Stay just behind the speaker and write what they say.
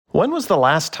When was the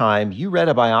last time you read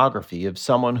a biography of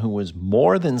someone who was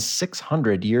more than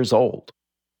 600 years old?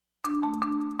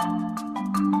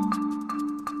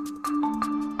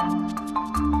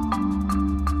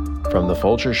 From the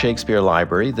Folger Shakespeare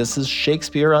Library, this is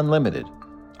Shakespeare Unlimited.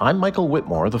 I'm Michael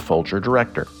Whitmore, the Folger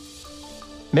director.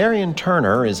 Marion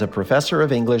Turner is a professor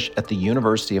of English at the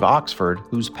University of Oxford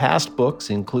whose past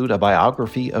books include a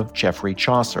biography of Geoffrey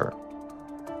Chaucer.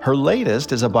 Her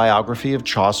latest is a biography of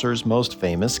Chaucer's most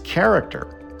famous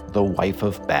character, the Wife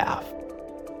of Bath.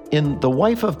 In The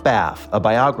Wife of Bath, a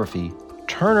biography,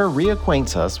 Turner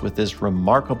reacquaints us with this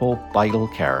remarkable, vital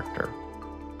character.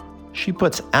 She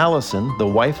puts Alison, the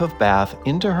wife of Bath,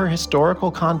 into her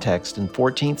historical context in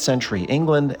 14th century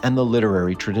England and the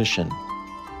literary tradition.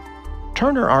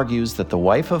 Turner argues that the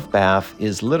wife of Bath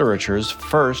is literature's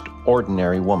first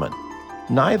ordinary woman,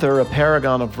 neither a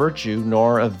paragon of virtue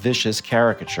nor a vicious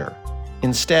caricature.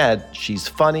 Instead, she's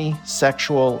funny,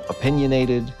 sexual,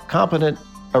 opinionated, competent,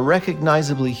 a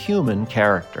recognizably human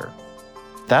character.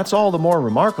 That's all the more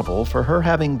remarkable for her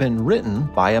having been written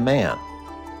by a man.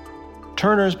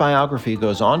 Turner's biography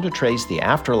goes on to trace the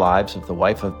afterlives of the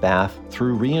wife of Bath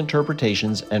through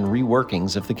reinterpretations and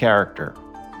reworkings of the character.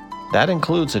 That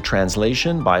includes a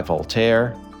translation by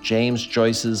Voltaire, James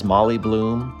Joyce's Molly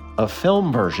Bloom, a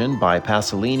film version by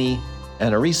Pasolini,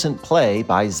 and a recent play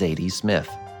by Zadie Smith.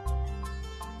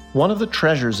 One of the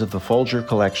treasures of the Folger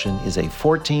collection is a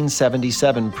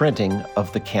 1477 printing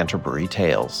of the Canterbury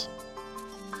Tales.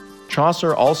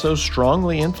 Chaucer also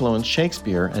strongly influenced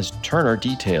Shakespeare, as Turner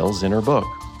details in her book.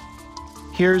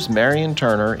 Here's Marion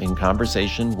Turner in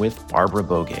conversation with Barbara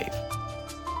Bogave.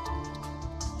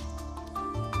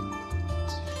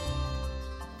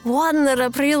 I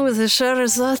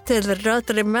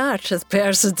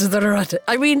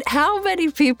mean, how many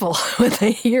people, when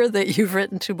they hear that you've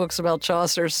written 2 books about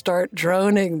Chaucer, start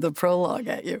droning the prologue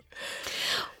at you?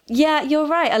 Yeah, you're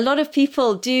right. A lot of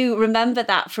people do remember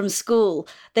that from school.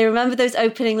 They remember those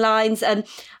opening lines. And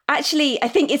actually, I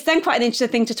think it's then quite an interesting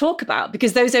thing to talk about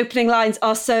because those opening lines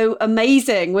are so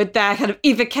amazing with their kind of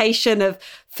evocation of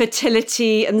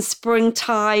fertility and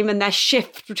springtime and their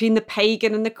shift between the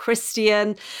pagan and the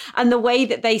Christian and the way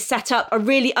that they set up a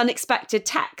really unexpected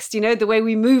text, the way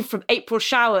we move from April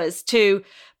showers to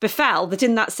befell that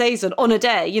in that season on a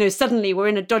day, suddenly we're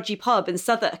in a dodgy pub in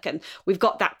Southwark and we've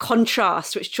got that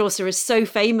contrast which Chaucer is so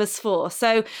famous for.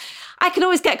 So I can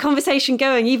always get conversation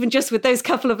going even just with those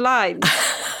couple of lines.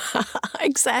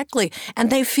 Exactly. And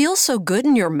they feel so good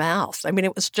in your mouth. I mean,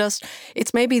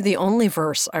 it's maybe the only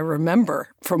verse I remember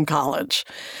from college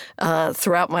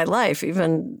throughout my life,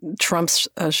 even trumps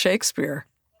Shakespeare.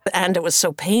 And it was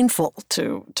so painful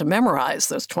to memorize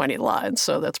those 20 lines.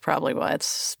 So that's probably why it's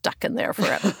stuck in there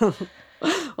forever.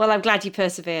 Well, I'm glad you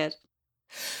persevered.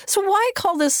 So why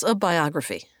call this a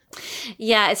biography?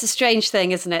 Yeah, it's a strange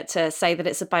thing, isn't it, to say that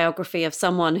it's a biography of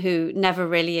someone who never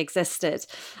really existed.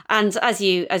 And as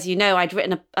you know, I'd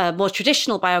written a more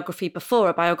traditional biography before,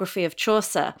 a biography of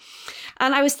Chaucer.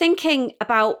 And I was thinking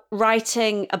about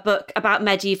writing a book about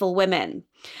medieval women.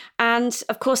 And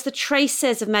of course, the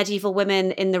traces of medieval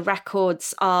women in the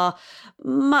records are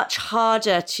much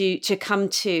harder to come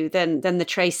to than the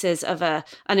traces of an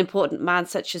important man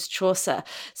such as Chaucer.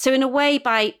 So in a way,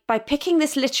 by picking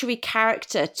this literary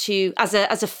character as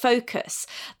a focus,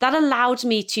 that allowed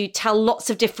me to tell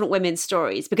lots of different women's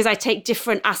stories because I take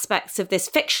different aspects of this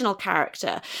fictional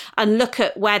character and look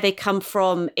at where they come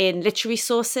from in literary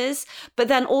sources, but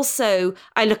then also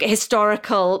I look at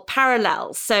historical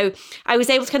parallels. So I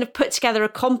was able to kind of put together a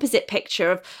composite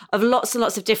picture of lots and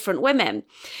lots of different women.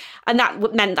 And that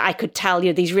meant that I could tell,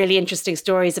 these really interesting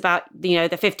stories about, the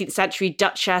 15th century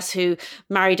Duchess who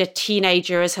married a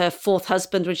teenager as her 4th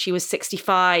husband when she was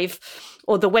 65,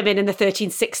 or the women in the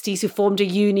 1360s who formed a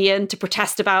union to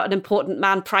protest about an important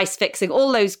man price fixing,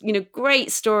 all those,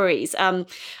 great stories. And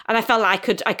I felt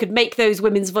like I could make those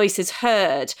women's voices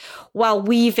heard while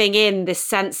weaving in this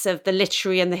sense of the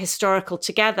literary and the historical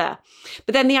together.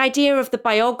 But then the idea of the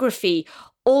biography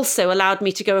also allowed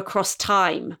me to go across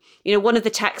time. One of the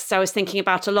texts I was thinking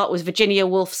about a lot was Virginia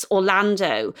Woolf's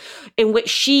Orlando, in which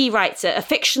she writes a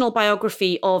fictional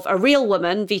biography of a real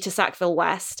woman, Vita Sackville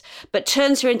West, but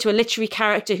turns her into a literary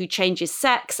character who changes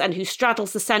sex and who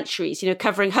straddles the centuries,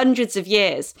 covering hundreds of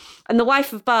years. And the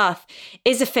Wife of Bath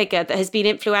is a figure that has been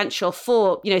influential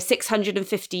for,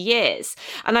 650 years.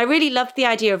 And I really loved the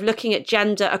idea of looking at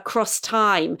gender across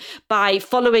time by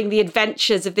following the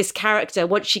adventures of this character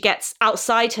once she gets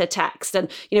outside her text and,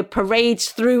 parades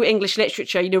through English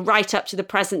literature, right up to the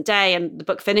present day. And the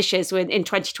book finishes in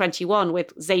 2021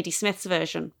 with Zadie Smith's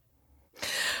version.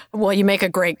 Well, you make a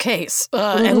great case.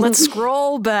 And let's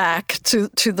scroll back to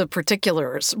the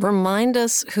particulars. Remind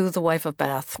us who the wife of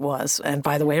Bath was. And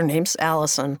by the way, her name's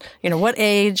Allison. What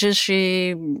age is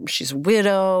she? She's a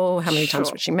widow. How many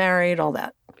times was she married? All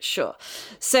that. Sure.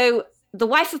 So the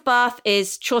wife of Bath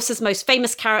is Chaucer's most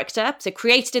famous character. So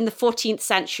created in the 14th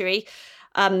century.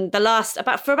 For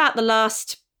about the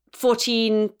last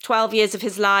 14, 12 years of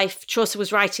his life, Chaucer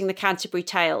was writing the Canterbury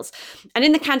Tales. And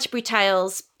in the Canterbury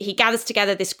Tales, he gathers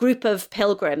together this group of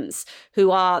pilgrims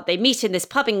they meet in this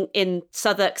pub in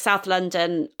Southwark, South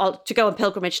London, to go on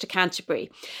pilgrimage to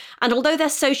Canterbury. And although they're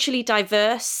socially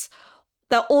diverse,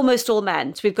 they're almost all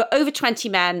men. So we've got over 20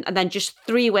 men and then just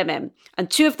 3 women. And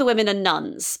 2 of the women are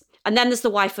nuns. And then there's the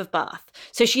wife of Bath.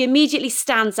 So she immediately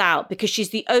stands out because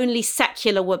she's the only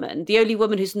secular woman, the only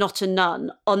woman who's not a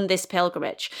nun on this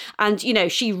pilgrimage. And,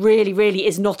 she really, really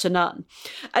is not a nun.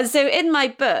 And so in my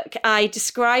book, I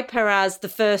describe her as the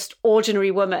first ordinary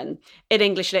woman in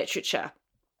English literature.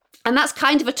 And that's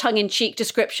kind of a tongue-in-cheek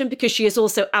description because she is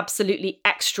also absolutely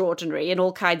extraordinary in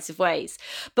all kinds of ways.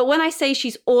 But when I say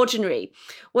she's ordinary,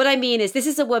 what I mean is this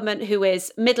is a woman who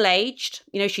is middle-aged.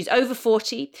 She's over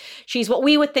 40. She's what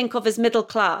we would think of as middle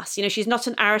class. She's not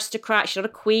an aristocrat. She's not a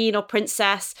queen or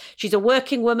princess. She's a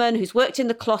working woman who's worked in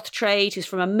the cloth trade, who's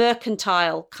from a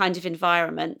mercantile kind of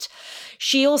environment.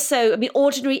 She also,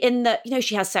 ordinary in that,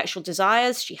 she has sexual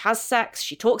desires. She has sex.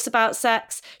 She talks about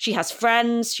sex. She has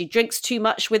friends. She drinks too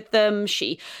much with them.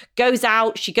 She goes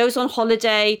out. She goes on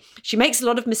holiday. She makes a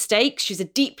lot of mistakes. She's a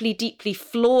deeply, deeply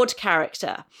flawed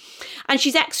character. And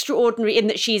she's extraordinary in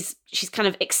that she's kind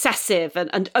of excessive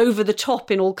and over the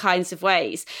top in all kinds of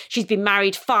ways. She's been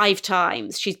married 5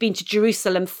 times. She's been to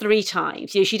Jerusalem 3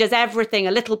 times. She does everything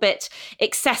a little bit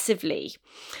excessively.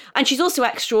 And she's also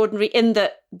extraordinary in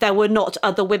that there were not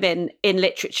other women in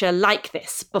literature like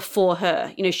this before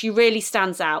her. She really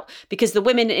stands out because the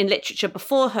women in literature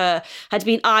before her had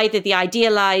been either the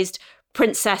idealized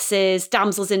princesses,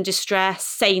 damsels in distress,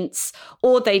 saints,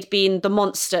 or they'd been the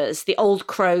monsters, the old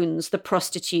crones, the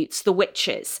prostitutes, the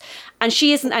witches. And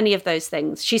she isn't any of those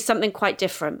things. She's something quite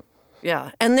different.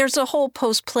 Yeah. And there's a whole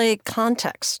post-plague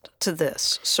context to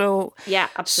this. So, yeah,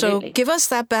 absolutely. So give us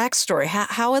that backstory.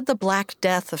 How had the Black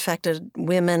Death affected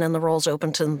women and the roles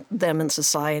open to them in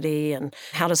society? And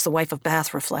how does the wife of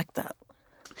Bath reflect that?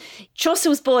 Chaucer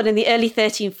was born in the early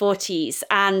 1340s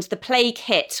and the plague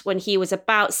hit when he was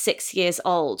about 6 years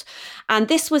old. And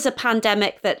this was a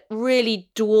pandemic that really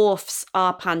dwarfs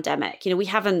our pandemic.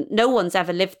 No one's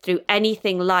ever lived through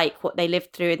anything like what they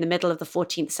lived through in the middle of the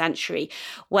 14th century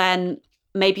when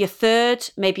maybe a third,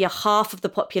 maybe a half of the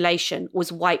population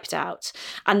was wiped out.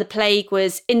 And the plague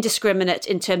was indiscriminate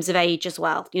in terms of age as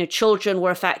well. Children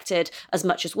were affected as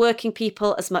much as working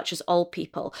people, as much as old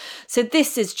people. So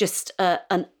this is just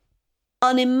an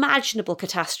unimaginable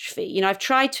catastrophe. I've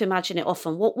tried to imagine it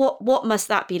often. What must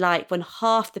that be like when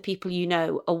half the people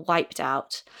are wiped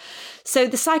out? So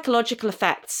the psychological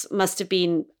effects must have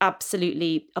been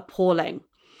absolutely appalling.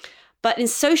 But in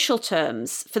social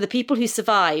terms, for the people who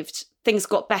survived, things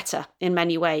got better in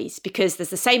many ways because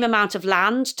there's the same amount of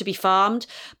land to be farmed,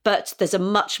 but there's a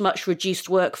much, much reduced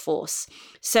workforce.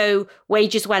 So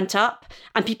wages went up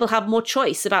and people had more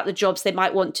choice about the jobs they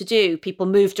might want to do. People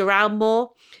moved around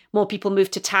more people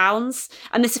moved to towns,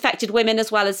 and this affected women as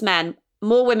well as men.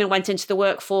 More women went into the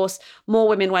workforce, more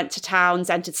women went to towns,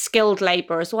 entered skilled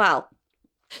labour as well.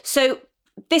 So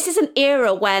this is an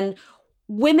era when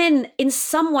women in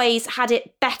some ways had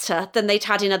it better than they'd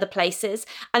had in other places.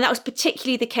 And that was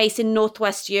particularly the case in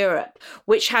Northwest Europe,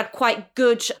 which had quite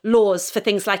good laws for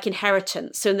things like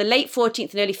inheritance. So in the late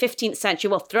 14th and early 15th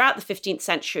century, throughout the 15th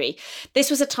century, this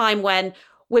was a time when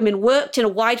women worked in a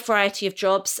wide variety of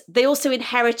jobs. They also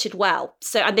inherited well,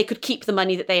 and they could keep the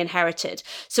money that they inherited.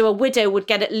 So a widow would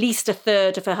get at least a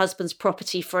third of her husband's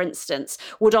property, for instance,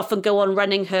 would often go on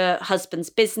running her husband's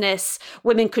business.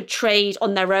 Women could trade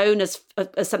on their own as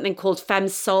something called femme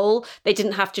sole. They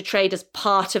didn't have to trade as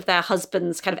part of their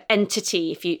husband's kind of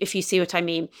entity, if you see what I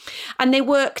mean. And they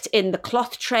worked in the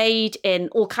cloth trade, in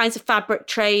all kinds of fabric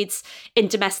trades, in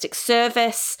domestic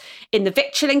service, in the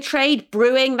victualling trade,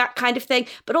 brewing, that kind of thing.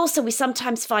 But also we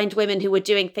sometimes find women who were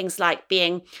doing things like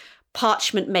being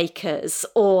parchment makers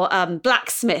or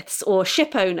blacksmiths or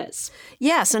ship owners.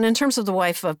 Yes, and in terms of the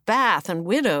wife of Bath and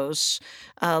widows,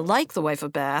 like the wife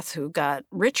of Bath, who got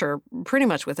richer pretty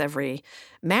much with every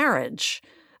marriage,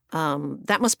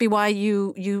 that must be why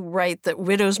you write that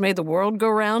widows made the world go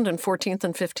round in 14th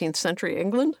and 15th century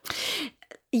England?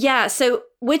 Yeah, so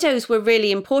widows were really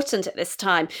important at this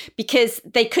time because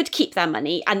they could keep their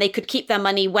money, and they could keep their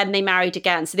money when they married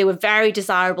again. So they were very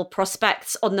desirable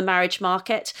prospects on the marriage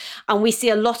market. And we see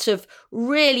a lot of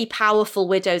really powerful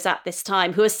widows at this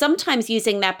time who are sometimes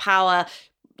using their power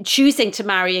choosing to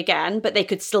marry again, but they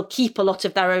could still keep a lot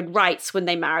of their own rights when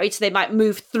they married. So they might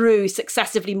move through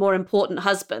successively more important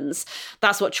husbands.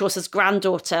 That's what Chaucer's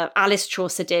granddaughter, Alice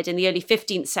Chaucer, did in the early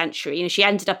 15th century. You know, she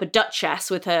ended up a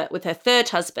duchess with her third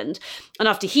husband. And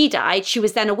after he died, she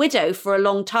was then a widow for a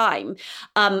long time.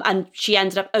 And she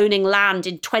ended up owning land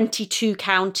in 22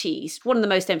 counties, one of the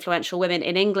most influential women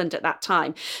in England at that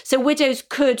time. So widows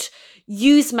could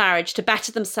use marriage to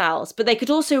better themselves, but they could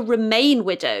also remain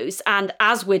widows and,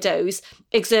 as widows,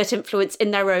 exert influence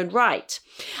in their own right.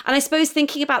 And I suppose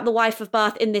thinking about the wife of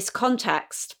Bath in this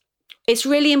context, it's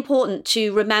really important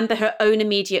to remember her own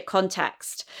immediate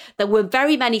context. There were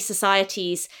very many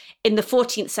societies in the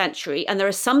 14th century, and there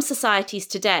are some societies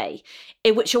today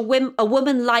in which a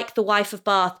woman like the wife of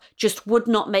Bath just would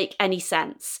not make any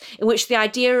sense, in which the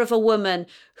idea of a woman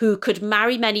who could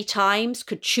marry many times,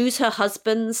 could choose her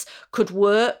husbands, could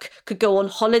work, could go on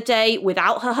holiday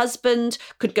without her husband,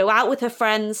 could go out with her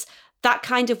friends, that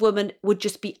kind of woman would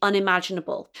just be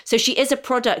unimaginable. So she is a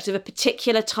product of a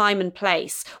particular time and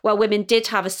place where women did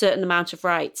have a certain amount of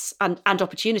rights and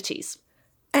opportunities.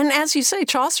 And as you say,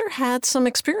 Chaucer had some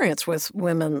experience with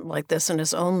women like this in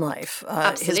his own life.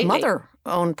 His mother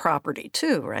owned property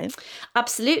too, right?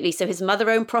 Absolutely. So his mother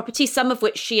owned property, some of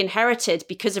which she inherited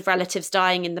because of relatives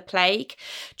dying in the plague.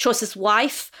 Chaucer's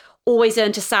wife always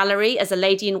earned a salary as a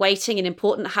lady-in-waiting in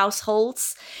important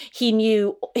households. He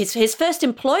knew his first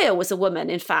employer was a woman,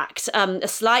 in fact, a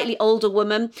slightly older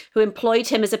woman who employed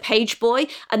him as a page boy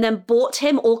and then bought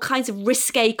him all kinds of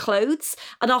risque clothes.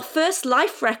 And our first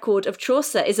life record of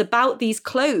Chaucer is about these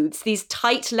clothes, these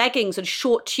tight leggings and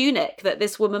short tunic that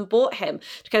this woman bought him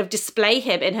to kind of display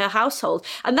him in her household.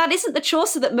 And that isn't the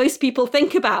Chaucer that most people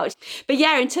think about. But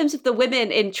yeah, in terms of the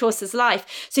women in Chaucer's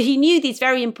life, so he knew these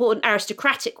very important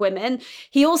aristocratic women.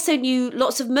 He also knew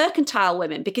lots of mercantile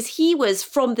women because he was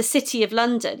from the city of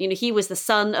London. You know, he was the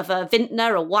son of a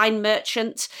vintner, a wine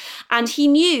merchant, and he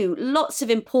knew lots of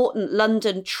important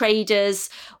London traders,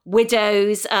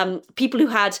 widows, people who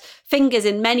had fingers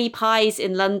in many pies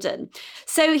in London.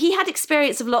 So he had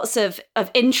experience of lots of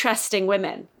interesting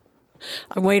women.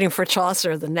 I'm waiting for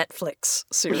Chaucer, the Netflix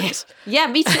series. Yeah,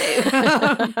 me too.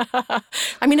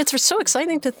 I mean, it's so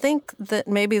exciting to think that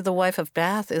maybe The Wife of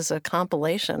Bath is a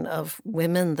compilation of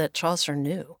women that Chaucer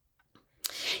knew.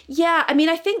 Yeah, I mean,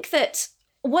 I think that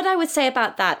what I would say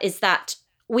about that is that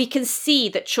we can see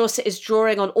that Chaucer is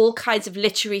drawing on all kinds of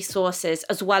literary sources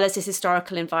as well as his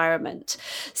historical environment.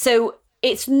 So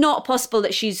it's not possible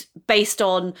that she's based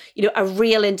on, you know, a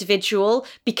real individual,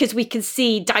 because we can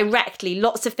see directly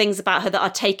lots of things about her that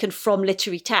are taken from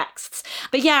literary texts.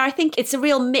 But yeah, I think it's a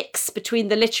real mix between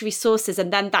the literary sources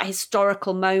and then that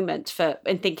historical moment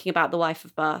in thinking about the wife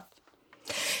of Bath.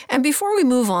 And before we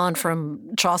move on from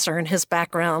Chaucer and his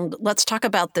background, let's talk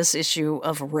about this issue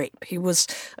of rape. He was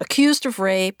accused of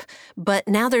rape, but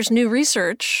now there's new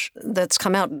research that's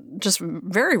come out just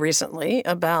very recently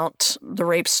about the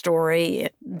rape story,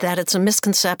 that it's a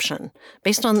misconception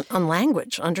based on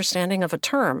language, understanding of a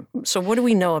term. So what do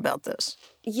we know about this?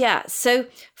 Yeah, so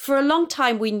for a long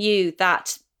time we knew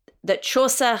that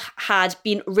Chaucer had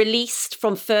been released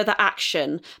from further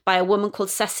action by a woman called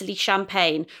Cecily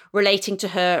Champagne relating to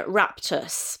her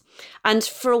raptus. And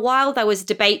for a while, there was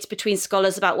debate between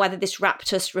scholars about whether this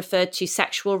raptus referred to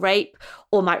sexual rape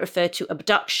or might refer to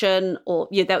abduction, or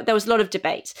there was a lot of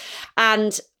debate.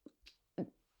 And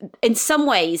in some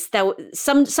ways,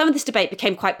 some of this debate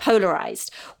became quite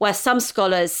polarized, where some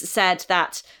scholars said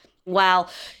that, well,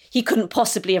 he couldn't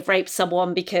possibly have raped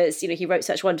someone because, he wrote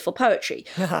such wonderful poetry.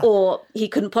 Or he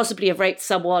couldn't possibly have raped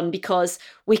someone because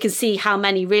we can see how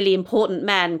many really important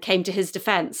men came to his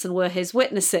defense and were his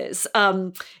witnesses.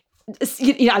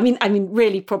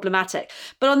 Really problematic.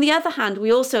 But on the other hand,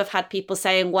 we also have had people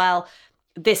saying, well,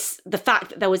 the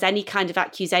fact that there was any kind of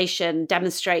accusation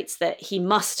demonstrates that he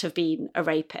must have been a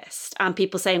rapist, and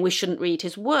people saying we shouldn't read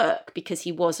his work because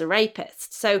he was a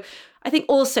rapist. So I think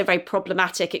also very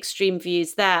problematic extreme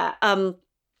views there.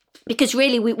 Because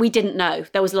really we didn't know.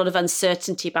 There was a lot of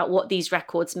uncertainty about what these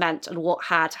records meant and what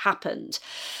had happened.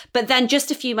 But then just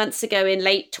a few months ago in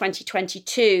late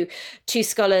 2022, two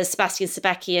scholars, Sebastian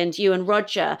Sebecki and Ewan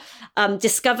Roger,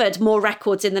 discovered more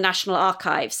records in the National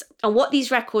Archives. And what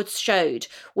these records showed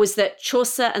was that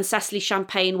Chaucer and Cecily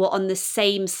Champagne were on the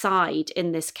same side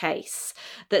in this case.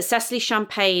 That Cecily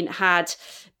Champagne had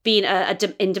been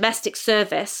in domestic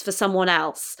service for someone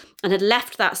else and had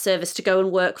left that service to go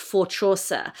and work for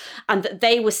Chaucer, and that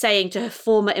they were saying to her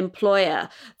former employer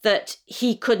that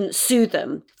he couldn't sue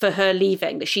them for her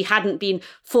leaving, that she hadn't been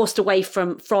forced away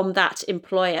from that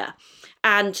employer.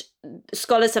 And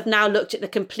scholars have now looked at the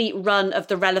complete run of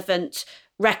the relevant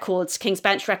records, King's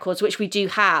Bench records, which we do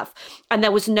have, and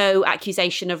there was no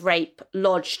accusation of rape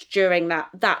lodged during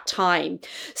that time.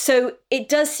 So it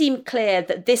does seem clear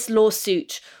that this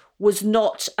lawsuit was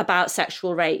not about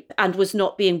sexual rape and was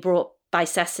not being brought by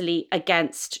Cecily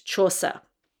against Chaucer.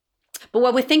 But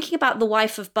when we're thinking about the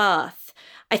wife of Bath,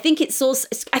 I think it's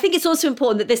also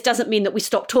important that this doesn't mean that we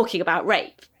stop talking about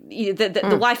rape.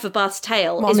 The wife of Bath's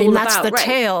tale is all about rape. That's the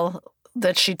tale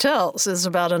that she tells, is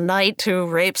about a knight who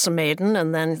rapes a maiden,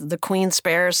 and then the queen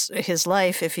spares his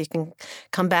life if he can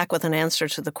come back with an answer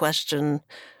to the question,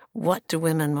 what do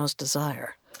women most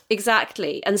desire?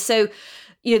 Exactly. And so,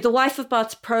 the wife of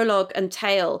Bath's prologue and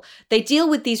tale, they deal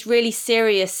with these really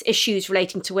serious issues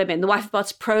relating to women. The wife of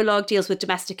Bath's prologue deals with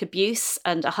domestic abuse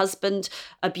and a husband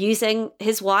abusing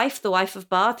his wife, the wife of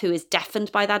Bath, who is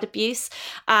deafened by that abuse.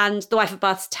 And the wife of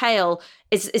Bath's tale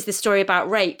is the story about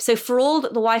rape. So for all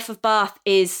that the wife of Bath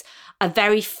is a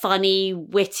very funny,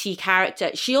 witty character,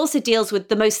 she also deals with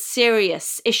the most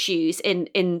serious issues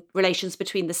in relations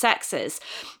between the sexes.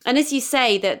 And as you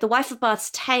say, that the wife of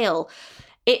Bath's tale,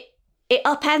 it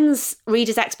upends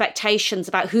readers' expectations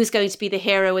about who's going to be the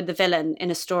hero and the villain in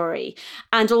a story,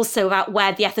 and also about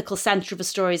where the ethical centre of a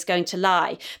story is going to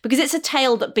lie. Because it's a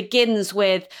tale that begins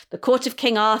with the court of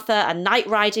King Arthur and knight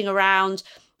riding around,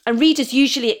 and readers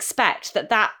usually expect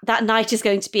that knight is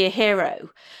going to be a hero,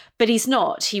 but he's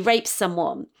not. He rapes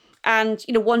someone. And,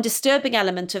 one disturbing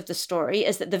element of the story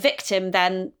is that the victim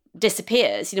then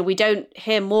disappears. We don't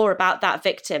hear more about that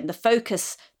victim. The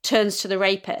focus turns to the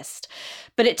rapist.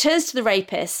 But it turns to the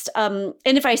rapist in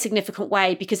a very significant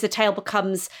way, because the tale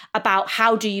becomes about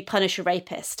how do you punish a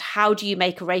rapist? How do you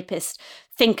make a rapist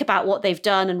think about what they've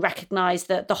done and recognise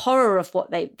the horror of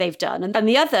what they've done? And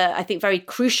the other, I think, very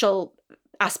crucial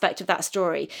aspect of that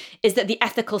story is that the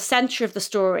ethical centre of the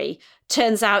story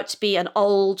turns out to be an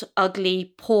old,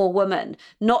 ugly, poor woman,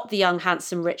 not the young,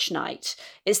 handsome, rich knight.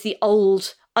 It's the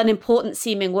old, unimportant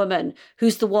seeming woman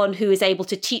who's the one who is able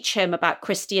to teach him about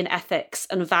Christian ethics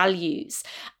and values.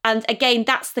 And again,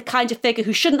 that's the kind of figure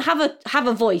who shouldn't have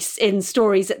a voice in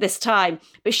stories at this time,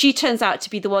 but she turns out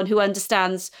to be the one who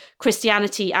understands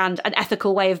Christianity and an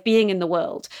ethical way of being in the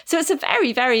world. So it's a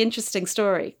very, very interesting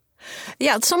story.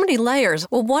 Yeah, so many layers.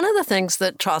 Well, one of the things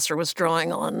that Chaucer was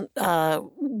drawing on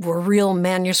were real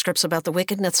manuscripts about the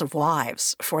wickedness of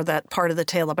wives for that part of the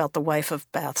tale about the wife of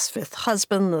Bath's fifth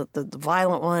husband, the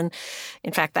violent one.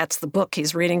 In fact, that's the book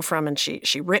he's reading from, and she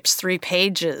rips 3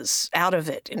 pages out of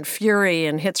it in fury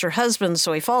and hits her husband,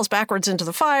 so he falls backwards into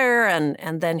the fire,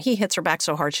 and then he hits her back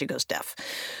so hard she goes deaf.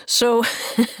 So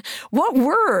what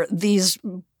were these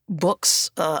books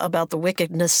about the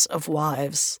wickedness of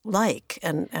wives like,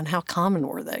 and how common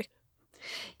were they?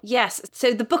 Yes.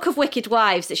 So the Book of Wicked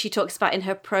Wives that she talks about in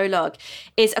her prologue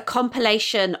is a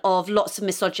compilation of lots of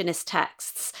misogynist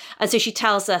texts. And so she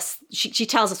tells us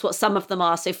what some of them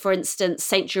are. So for instance,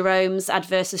 St. Jerome's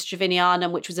Adversus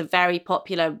Jovinianum, which was a very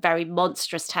popular, very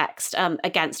monstrous text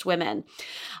against women,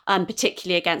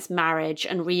 particularly against marriage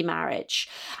and remarriage.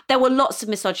 There were lots of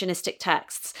misogynistic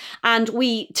texts. And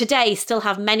we today still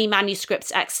have many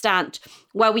manuscripts extant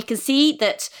where we can see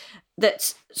that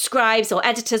scribes or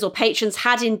editors or patrons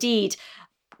had indeed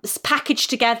packaged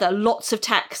together lots of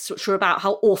texts which were about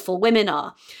how awful women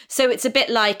are. So it's a bit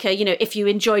like, if you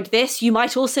enjoyed this, you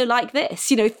might also like this,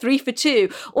 3 for 2.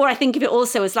 Or I think of it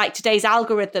also as like today's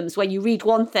algorithms, where you read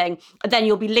one thing and then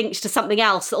you'll be linked to something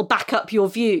else that'll back up your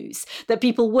views, that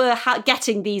people were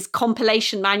getting these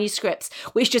compilation manuscripts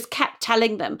which just kept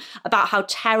telling them about how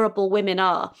terrible women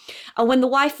are. And when the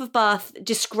wife of Bath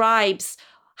describes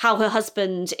how her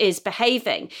husband is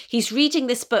behaving, he's reading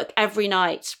this book every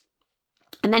night.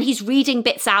 And then he's reading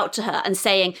bits out to her and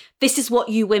saying, this is what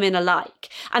you women are like.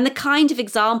 And the kind of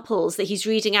examples that he's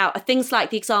reading out are things like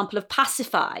the example of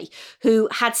Pasiphae, who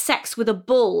had sex with a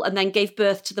bull and then gave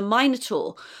birth to the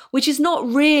Minotaur, which is not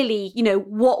really,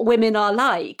 what women are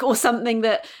like, or something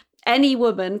that any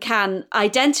woman can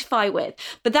identify with.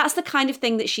 But that's the kind of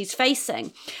thing that she's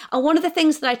facing. And one of the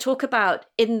things that I talk about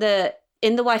in the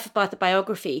Wife of Bath, the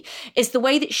biography, is the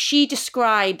way that she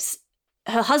describes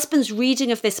her husband's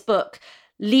reading of this book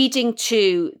leading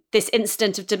to this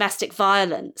incident of domestic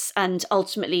violence and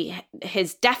ultimately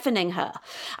his deafening her.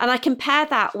 And I compare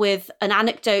that with an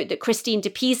anecdote that Christine de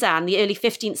Pizan, the early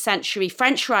 15th century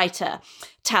French writer,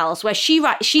 tells, where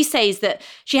she says that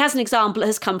she has an example that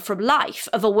has come from life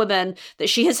of a woman that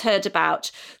she has heard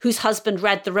about whose husband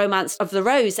read The Romance of the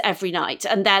Rose every night.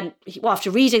 And then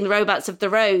after reading The Romance of the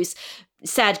Rose,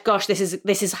 said, gosh, this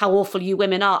is how awful you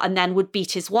women are, and then would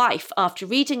beat his wife after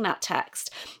reading that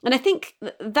text. And I think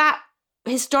that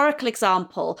historical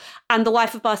example and the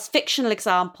Wife of Bath's fictional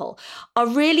example are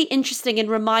really interesting in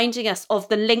reminding us of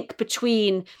the link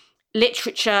between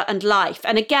literature and life.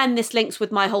 And again, this links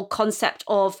with my whole concept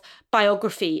of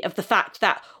biography, of the fact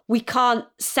that we can't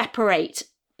separate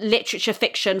literature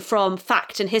fiction from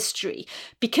fact and history,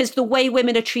 because the way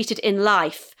women are treated in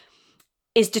life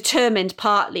is determined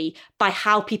partly by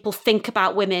how people think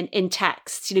about women in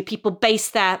texts. People base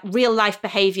their real life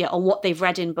behavior on what they've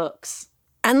read in books.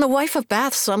 And The Wife of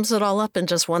Bath sums it all up in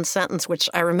just one sentence, which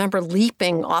I remember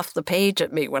leaping off the page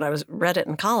at me when I read it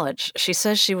in college. She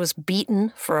says she was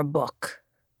beaten for a book.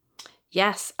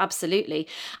 Yes, absolutely.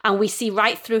 And we see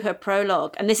right through her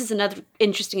prologue, and this is another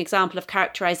interesting example of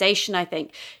characterization, I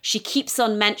think. She keeps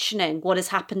on mentioning what has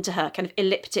happened to her, kind of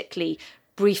elliptically,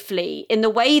 briefly, in the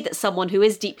way that someone who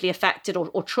is deeply affected or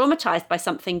traumatized by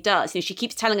something does. She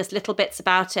keeps telling us little bits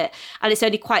about it. And it's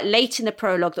only quite late in the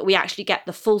prologue that we actually get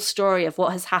the full story of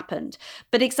what has happened.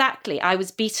 But exactly, I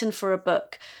was beaten for a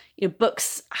book.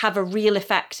 Books have a real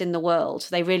effect in the world.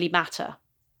 They really matter.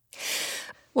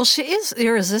 Well, she is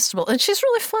irresistible, and she's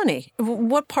really funny.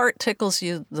 What part tickles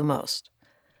you the most?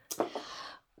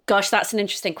 Gosh, that's an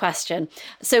interesting question.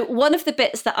 So one of the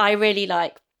bits that I really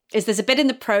like is there's a bit in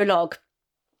the prologue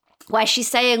where she's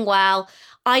saying, well,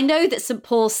 I know that St.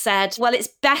 Paul said, well, it's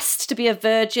best to be a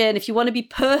virgin. If you want to be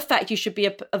perfect, you should be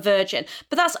a virgin.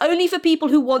 But that's only for people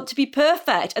who want to be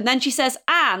perfect. And then she says,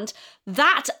 and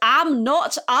that am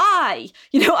not I.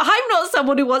 I'm not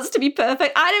someone who wants to be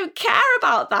perfect. I don't care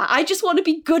about that. I just want to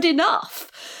be good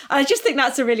enough. And I just think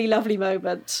that's a really lovely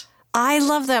moment. I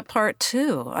love that part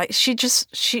too.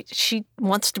 She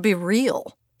wants to be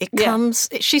real.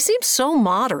 She seems so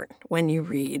modern when you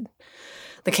read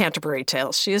the Canterbury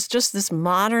Tales. She is just this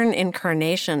modern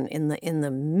incarnation in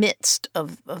the midst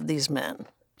of these men.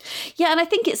 Yeah, and I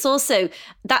think it's also,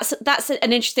 that's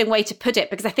an interesting way to put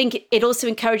it, because I think it also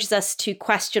encourages us to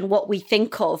question what we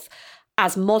think of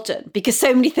as modern, because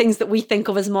so many things that we think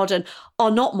of as modern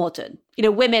are not modern.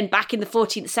 Women back in the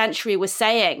 14th century were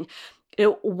saying,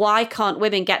 why can't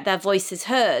women get their voices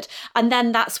heard? And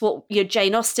then that's what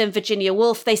Jane Austen, Virginia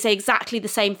Woolf, they say exactly the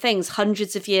same things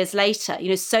hundreds of years later.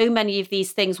 So many of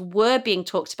these things were being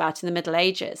talked about in the Middle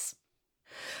Ages.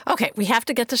 Okay, we have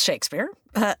to get to Shakespeare,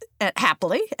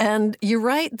 happily. And you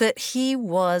write that he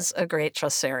was a great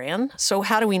Chaucerian. So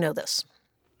how do we know this?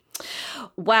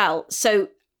 Well, so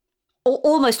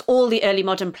almost all the early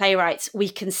modern playwrights, we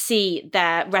can see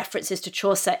their references to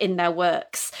Chaucer in their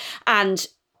works. And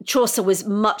Chaucer was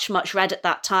much, much read at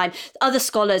that time. Other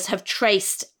scholars have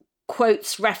traced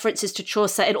quotes, references to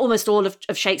Chaucer in almost all of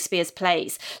Shakespeare's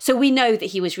plays. So we know that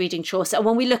he was reading Chaucer. And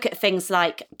when we look at things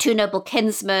like Two Noble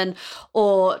Kinsmen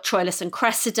or Troilus and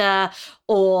Cressida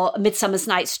or Midsummer's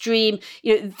Night's Dream,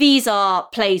 these are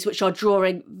plays which are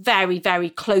drawing very, very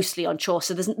closely on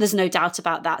Chaucer. There's no doubt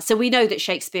about that. So we know that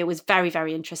Shakespeare was very,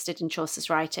 very interested in Chaucer's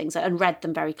writings and read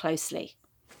them very closely.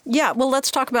 Yeah, well,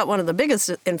 let's talk about one of the biggest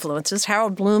influences.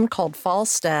 Harold Bloom called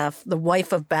Falstaff the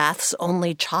Wife of Bath's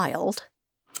only child.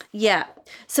 Yeah.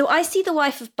 So I see the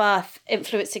Wife of Bath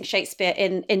influencing Shakespeare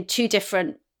in two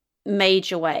different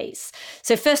major ways.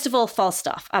 So first of all,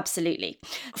 Falstaff, absolutely.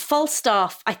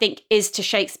 Falstaff, I think, is to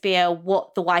Shakespeare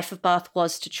what the Wife of Bath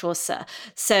was to Chaucer.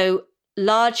 So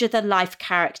larger than life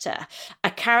character, a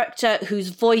character whose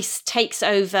voice takes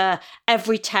over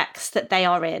every text that they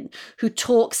are in, who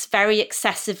talks very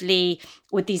excessively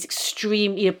with these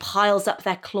extreme, piles up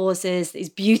their clauses, these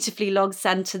beautifully long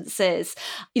sentences,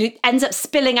 ends up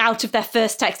spilling out of their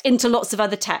first text into lots of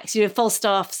other texts.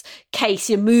 Falstaff's case,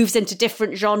 moves into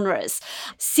different genres,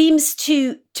 seems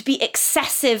to be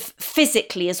excessive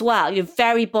physically as well,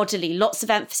 very bodily, lots of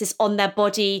emphasis on their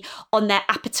body, on their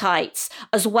appetites,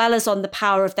 as well as on the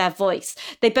power of their voice.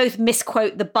 They both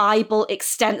misquote the Bible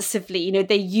extensively.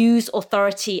 They use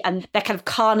authority and their kind of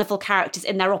carnival characters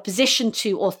in their opposition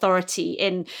to authority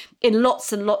in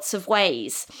lots and lots of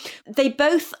ways. They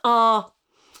both are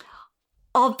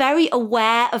very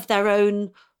aware of their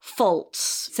own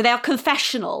faults. So they are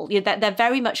confessional. They're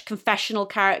very much confessional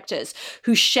characters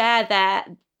who share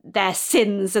their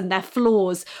sins and their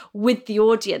flaws with the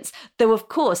audience, though of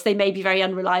course they may be very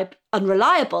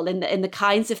unreliable in the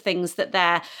kinds of things that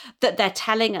they're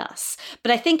telling us.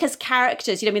 But I think as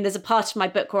characters, there's a part of my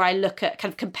book where I look at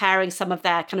kind of comparing some of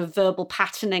their kind of verbal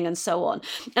patterning and so on,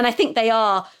 and I think they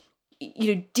are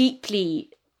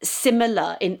deeply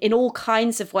similar in all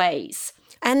kinds of ways.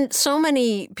 And so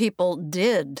many people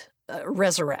did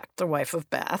resurrect the wife of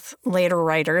Bath, later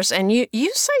writers. And you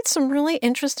cite some really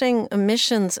interesting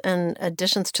omissions and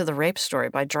additions to the rape story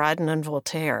by Dryden and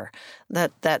Voltaire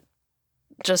that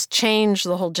just changed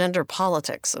the whole gender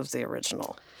politics of the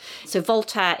original. So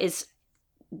Voltaire is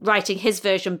writing his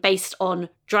version based on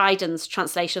Dryden's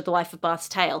translation of the Wife of Bath's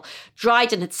tale.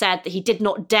 Dryden had said that he did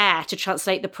not dare to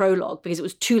translate the prologue because it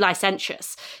was too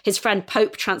licentious. His friend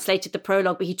Pope translated the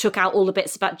prologue, but he took out all the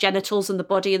bits about genitals and the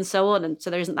body and so on, and so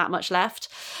there isn't that much left.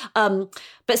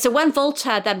 But so when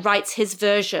Voltaire then writes his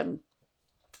version,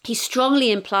 he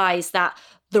strongly implies that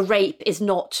the rape is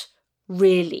not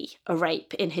really a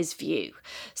rape in his view.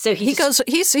 So he's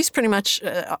pretty much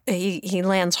he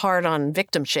lands hard on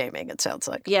victim shaming, it sounds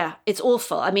like. Yeah, it's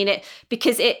awful. I mean,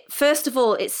 because first of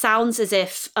all, it sounds as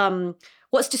if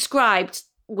what's described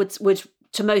would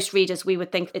to most readers, we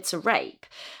would think it's a rape.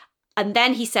 And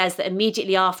then he says that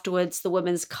immediately afterwards, the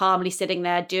woman's calmly sitting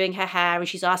there doing her hair and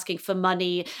she's asking for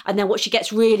money. And then what she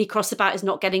gets really cross about is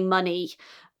not getting money,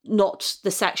 not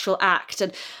the sexual act.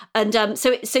 And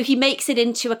so he makes it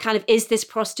into a kind of, is this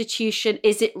prostitution?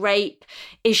 Is it rape?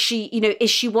 Is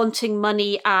she wanting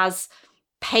money as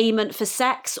payment for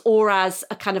sex or as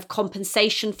a kind of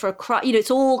compensation for a crime?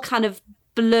 It's all kind of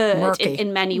blurred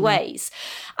in many ways.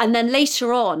 And then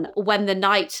later on, when the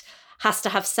knight has to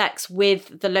have sex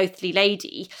with the loathly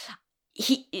lady,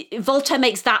 Voltaire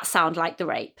makes that sound like the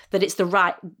rape, that it's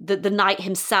the knight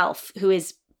himself who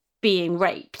is being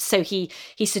raped. So he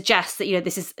suggests that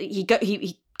this is he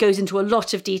goes into a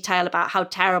lot of detail about how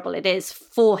terrible it is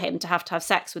for him to have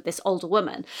sex with this older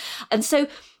woman. And so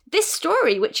this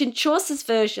story, which in Chaucer's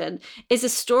version is a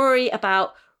story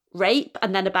about rape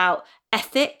and then about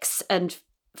ethics and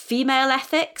female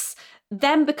ethics,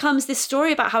 then becomes this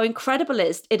story about how incredible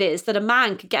it is that a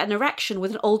man could get an erection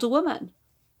with an older woman.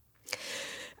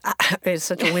 It's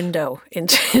such a window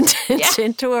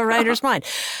into a writer's mind.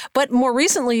 But more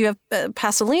recently, you have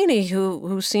Pasolini,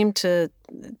 who seemed to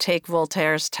take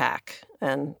Voltaire's tack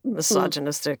and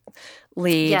misogynistic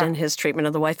lead in his treatment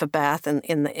of the wife of Bath and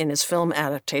in his film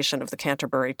adaptation of the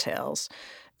Canterbury Tales.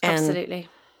 And absolutely.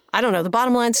 I don't know. The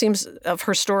bottom line seems of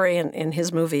her story in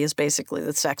his movie is basically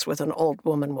that sex with an old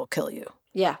woman will kill you.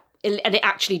 Yeah. And it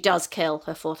actually does kill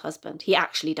her fourth husband. He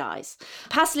actually dies.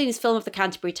 Pasolini's film of the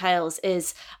Canterbury Tales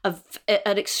is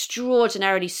an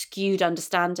extraordinarily skewed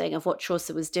understanding of what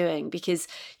Chaucer was doing, because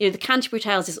the Canterbury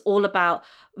Tales is all about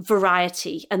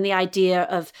variety and the idea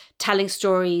of telling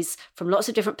stories from lots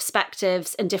of different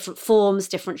perspectives and different forms,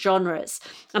 different genres.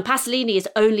 And Pasolini is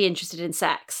only interested in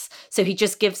sex. So he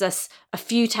just gives us a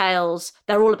few tales.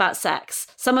 They're all about sex.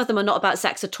 Some of them are not about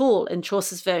sex at all in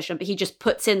Chaucer's version, but he just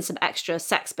puts in some extra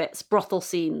sex bits, brothel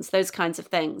scenes, those kinds of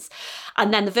things.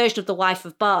 And then the version of the Wife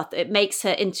of Bath, it makes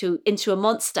her into a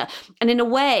monster. And in a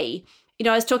way,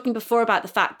 I was talking before about the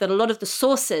fact that a lot of the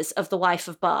sources of the Wife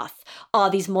of Bath are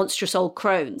these monstrous old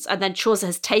crones. And then Chaucer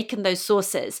has taken those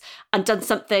sources and done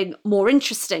something more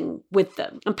interesting with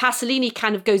them. And Pasolini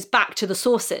kind of goes back to the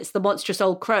sources, the monstrous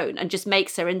old crone, and just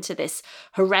makes her into this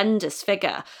horrendous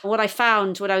figure. What I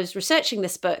found when I was researching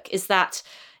this book is that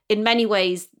in many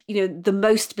ways, the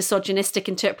most misogynistic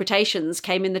interpretations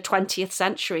came in the 20th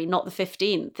century, not the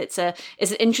 15th. It's an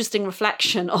interesting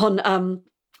reflection on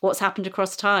what's happened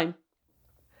across time.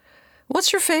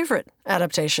 What's your favorite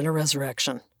adaptation or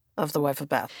resurrection of The Wife of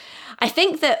Bath? I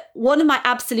think that one of my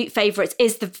absolute favourites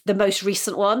is the most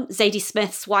recent one. Zadie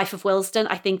Smith's Wife of Willesden,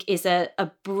 I think, is a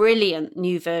brilliant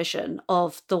new version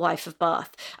of The Wife of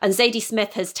Bath. And Zadie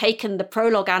Smith has taken the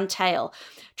prologue and tale,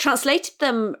 translated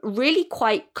them really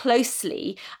quite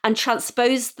closely and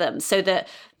transposed them so that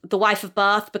the Wife of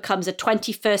Bath becomes a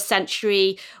 21st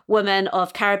century woman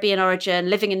of Caribbean origin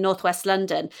living in northwest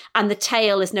London. And the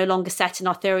tale is no longer set in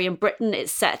Arthurian Britain.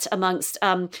 It's set amongst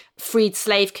freed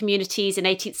slave communities in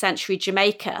 18th century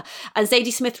Jamaica. And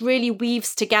Zadie Smith really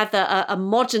weaves together a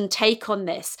modern take on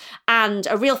this and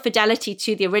a real fidelity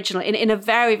to the original in a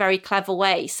very, very clever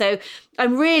way. So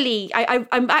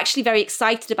I'm actually very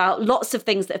excited about lots of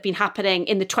things that have been happening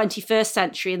in the 21st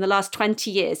century in the last 20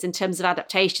 years in terms of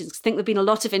adaptations. I think there've been a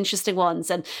lot of interesting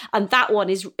ones, and that one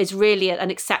is really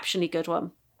an exceptionally good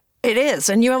one. It is.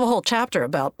 And you have a whole chapter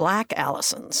about Black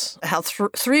Allisons, how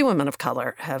three women of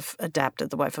color have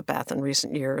adapted The Wife of Bath in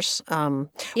recent years. Why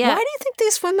do you think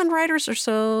these women writers are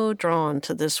so drawn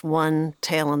to this one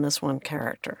tale and this one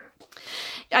character?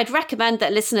 I'd recommend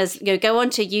that listeners go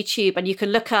onto YouTube and you can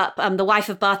look up The Wife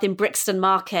of Bath in Brixton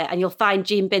Market, and you'll find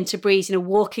Jean Binta Breeze,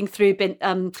 walking through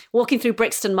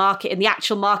Brixton Market in the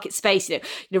actual market space,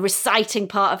 reciting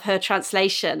part of her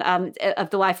translation of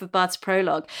The Wife of Bath's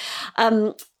prologue.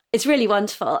 It's really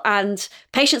wonderful. And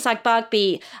Patience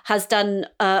Agbargby has done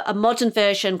a modern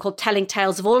version called Telling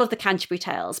Tales of all of the Canterbury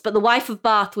Tales. But The Wife of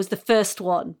Bath was the first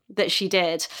one that she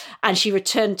did. And she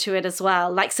returned to it as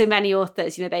well. Like so many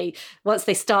authors, once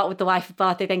they start with The Wife of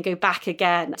Bath, they then go back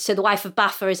again. So The Wife of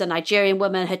Bath is a Nigerian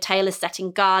woman. Her tale is set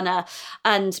in Ghana.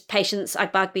 And Patience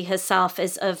Agbargby herself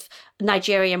is of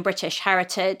Nigerian British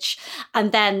heritage.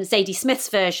 And then Zadie Smith's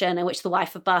version, in which The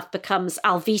Wife of Bath becomes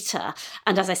Alvita.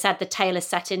 And as I said, the tale is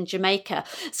set in Jamaica.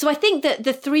 So I think that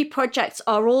the three projects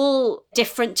are all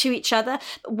different to each other.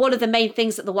 One of the main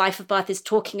things that The Wife of Bath is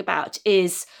talking about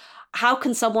is how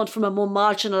can someone from a more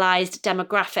marginalized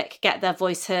demographic get their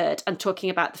voice heard, and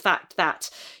talking about the fact that,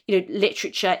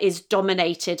 literature is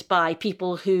dominated by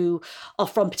people who are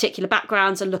from particular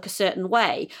backgrounds and look a certain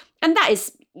way. And that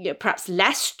is perhaps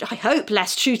less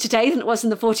true today than it was in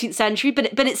the 14th century, but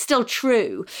it's still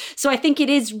true. So I think it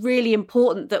is really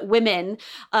important that women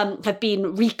have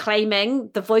been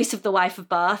reclaiming the voice of The Wife of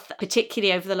Bath,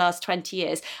 particularly over the last 20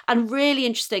 years. And really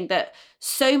interesting that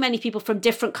so many people from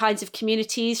different kinds of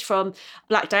communities, from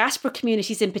Black diaspora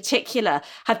communities in particular,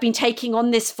 have been taking on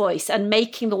this voice and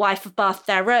making The Wife of Bath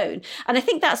their own. And I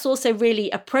think that's also really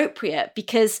appropriate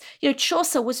because,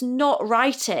 Chaucer was not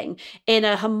writing in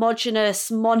a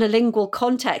homogenous, monolingual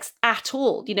context at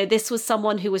all. This was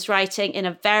someone who was writing in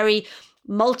a very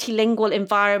multilingual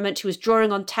environment, who was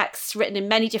drawing on texts written in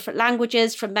many different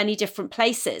languages from many different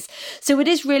places. So it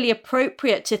is really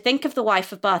appropriate to think of The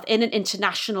Wife of Bath in an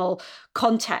international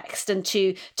context, and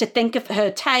to think of her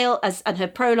tale and her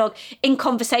prologue in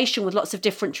conversation with lots of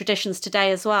different traditions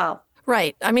today as well.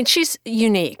 Right. I mean, she's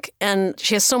unique and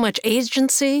she has so much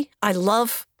agency. I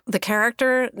love the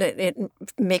character. It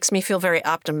makes me feel very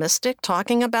optimistic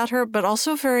talking about her, but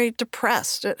also very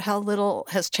depressed at how little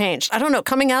has changed. I don't know,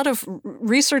 coming out of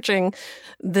researching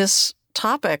this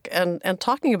topic and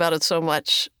talking about it so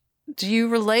much, do you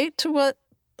relate to what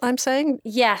I'm saying?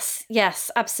 Yes,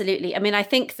 absolutely. I mean, I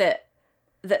think that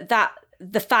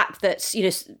the fact that,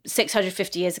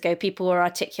 650 years ago, people were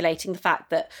articulating the fact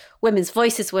that women's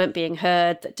voices weren't being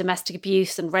heard, that domestic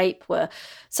abuse and rape were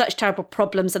such terrible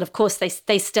problems. And of course,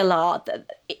 they still are.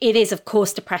 It is, of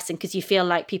course, depressing because you feel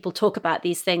like people talk about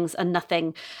these things and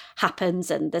nothing happens,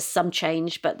 and there's some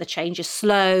change, but the change is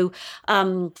slow.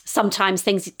 Sometimes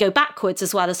things go backwards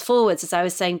as well as forwards, as I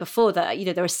was saying before, that,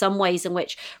 there are some ways in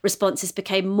which responses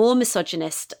became more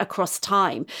misogynist across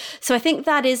time. So I think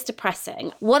that is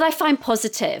depressing. What I find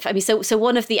positive, so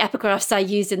one of the epigraphs I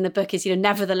use in the book is,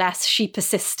 nevertheless, she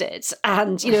persisted.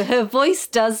 And, her voice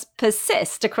does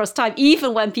persist across time,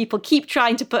 even when people keep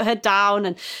trying to put her down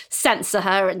and censor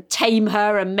her and tame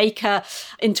her and make her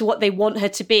into what they want her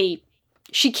to be.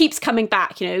 She keeps coming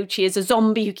back, she is a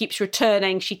zombie who keeps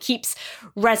returning. She keeps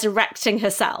resurrecting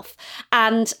herself.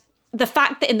 And the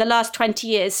fact that in the last 20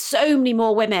 years, so many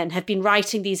more women have been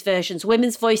writing these versions.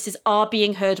 Women's voices are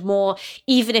being heard more,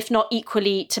 even if not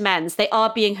equally to men's. They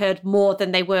are being heard more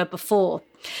than they were before.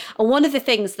 And one of the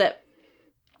things that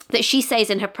she says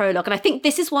in her prologue, and I think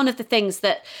this is one of the things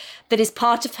that is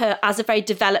part of her as a very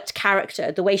developed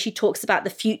character, the way she talks about the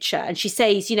future. And she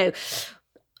says,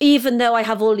 even though I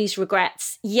have all these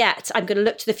regrets, yet I'm going to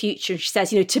look to the future. And she says,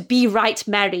 to be right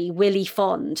merry, willy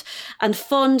fond. And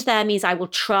fond there means I will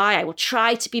try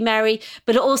to be merry,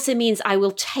 but it also means I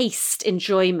will taste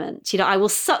enjoyment. I will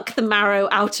suck the marrow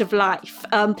out of life.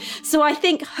 So I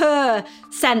think her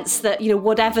sense that,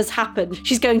 whatever's happened,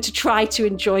 she's going to try to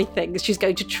enjoy things. She's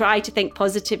going to try to think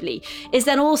positively is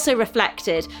then also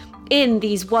reflected in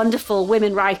these wonderful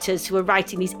women writers who are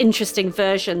writing these interesting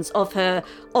versions of her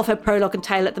prologue and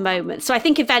tale at the moment. So I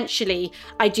think eventually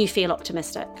I do feel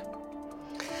optimistic.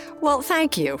 Well,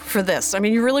 thank you for this.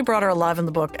 You really brought her alive in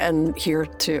the book and here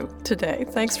too today.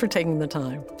 Thanks for taking the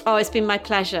time. Oh, it's been my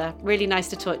pleasure. Really nice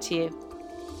to talk to you.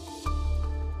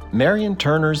 Marion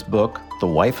Turner's book, The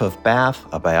Wife of Bath,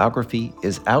 a Biography,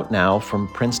 is out now from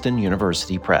Princeton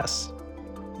University Press.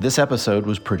 This episode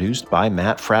was produced by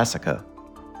Matt Frasica.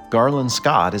 Garland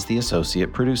Scott is the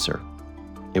associate producer.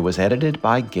 It was edited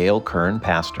by Gail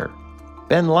Kern-Pastor.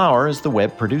 Ben Lauer is the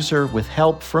web producer with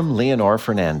help from Leonor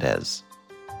Fernandez.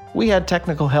 We had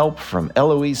technical help from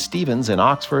Eloise Stevens in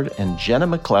Oxford and Jenna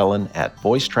McClellan at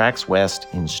Voice Tracks West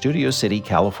in Studio City,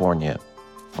 California.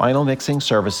 Final mixing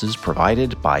services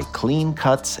provided by Clean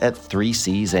Cuts at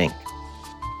 3Cs Inc.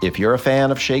 If you're a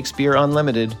fan of Shakespeare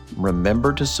Unlimited,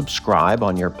 remember to subscribe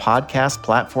on your podcast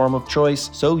platform of choice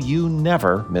so you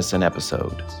never miss an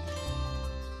episode.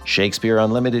 Shakespeare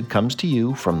Unlimited comes to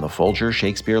you from the Folger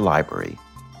Shakespeare Library.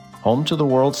 Home to the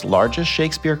world's largest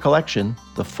Shakespeare collection,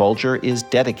 the Folger is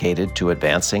dedicated to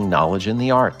advancing knowledge in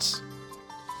the arts.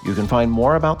 You can find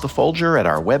more about the Folger at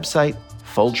our website,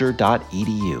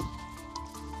 folger.edu.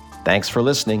 Thanks for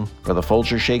listening. For the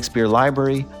Folger Shakespeare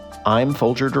Library, I'm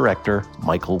Folger Director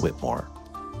Michael Whitmore.